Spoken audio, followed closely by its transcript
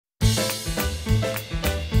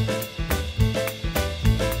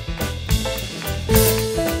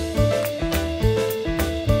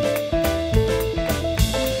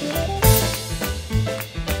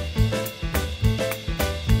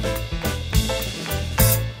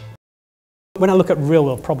when I look at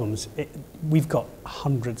real-world problems, we've got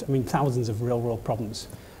hundreds, I mean thousands of real-world problems.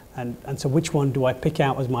 And so which one do I pick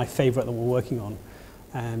out as my favorite that we're working on?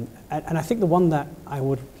 And I think the one that I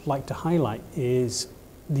would like to highlight is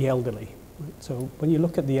the elderly. So when you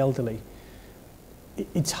look at the elderly,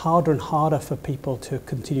 it's harder and harder for people to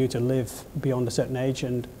continue to live beyond a certain age,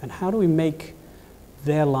 and how do we make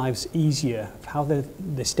their lives easier? How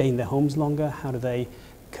they stay in their homes longer? How do they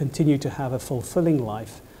continue to have a fulfilling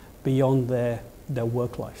life beyond their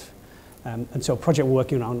work life? And so a project we're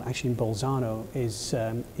working on actually in Bolzano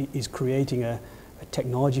is creating a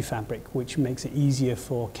technology fabric which makes it easier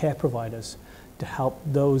for care providers to help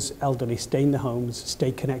those elderly stay in their homes,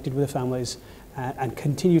 stay connected with their families, and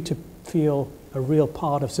continue to feel a real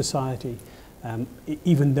part of society,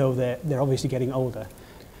 even though they're obviously getting older.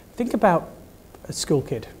 Think about a school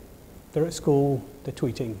kid. They're at school, they're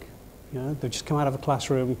tweeting. They've just come out of a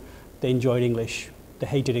classroom, they enjoyed English, they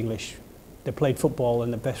hated English, they played football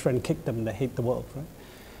and their best friend kicked them and they hate the world,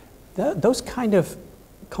 right? Those kind of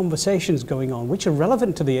conversations going on, which are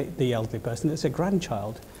relevant to the elderly person, it's a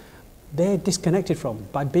grandchild, they're disconnected from.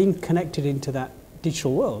 By being connected into that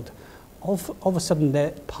digital world, all of a sudden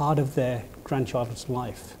they're part of their grandchild's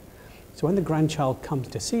life. So when the grandchild comes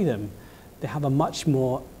to see them, they have a much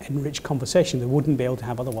more enriched conversation they wouldn't be able to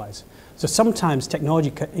have otherwise. So sometimes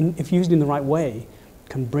technology, if used in the right way,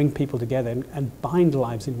 can bring people together and bind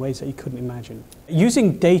lives in ways that you couldn't imagine.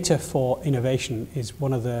 Using data for innovation is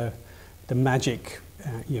one of the magic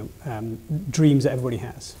dreams that everybody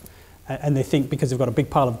has. And they think because they've got a big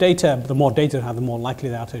pile of data, the more data they have, the more likely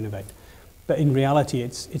they are to innovate. But in reality,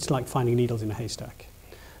 it's like finding needles in a haystack.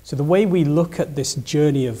 So the way we look at this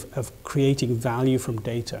journey of creating value from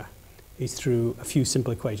data is through a few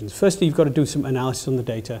simple equations. Firstly, you've got to do some analysis on the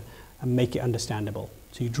data and make it understandable.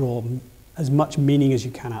 So you draw as much meaning as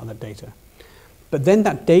you can out of that data. But then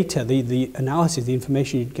that data, the analysis, the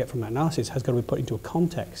information you get from that analysis has got to be put into a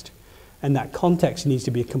context. And that context needs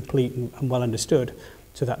to be complete and well understood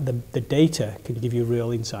so that the data can give you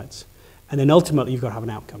real insights. And then ultimately, you've got to have an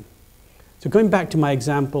outcome. So going back to my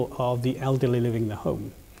example of the elderly living in the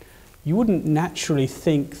home, you wouldn't naturally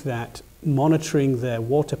think that monitoring their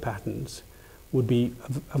water patterns would be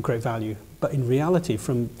of great value. But in reality,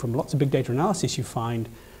 from lots of big data analysis, you find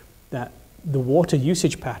that the water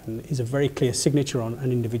usage pattern is a very clear signature on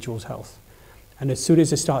an individual's health. And as soon as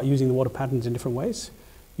they start using the water patterns in different ways,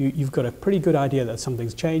 you've got a pretty good idea that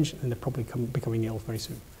something's changed and they're probably becoming ill very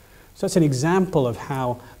soon. So that's an example of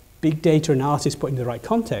how big data analysis put in the right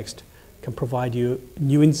context can provide you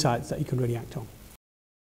new insights that you can really act on.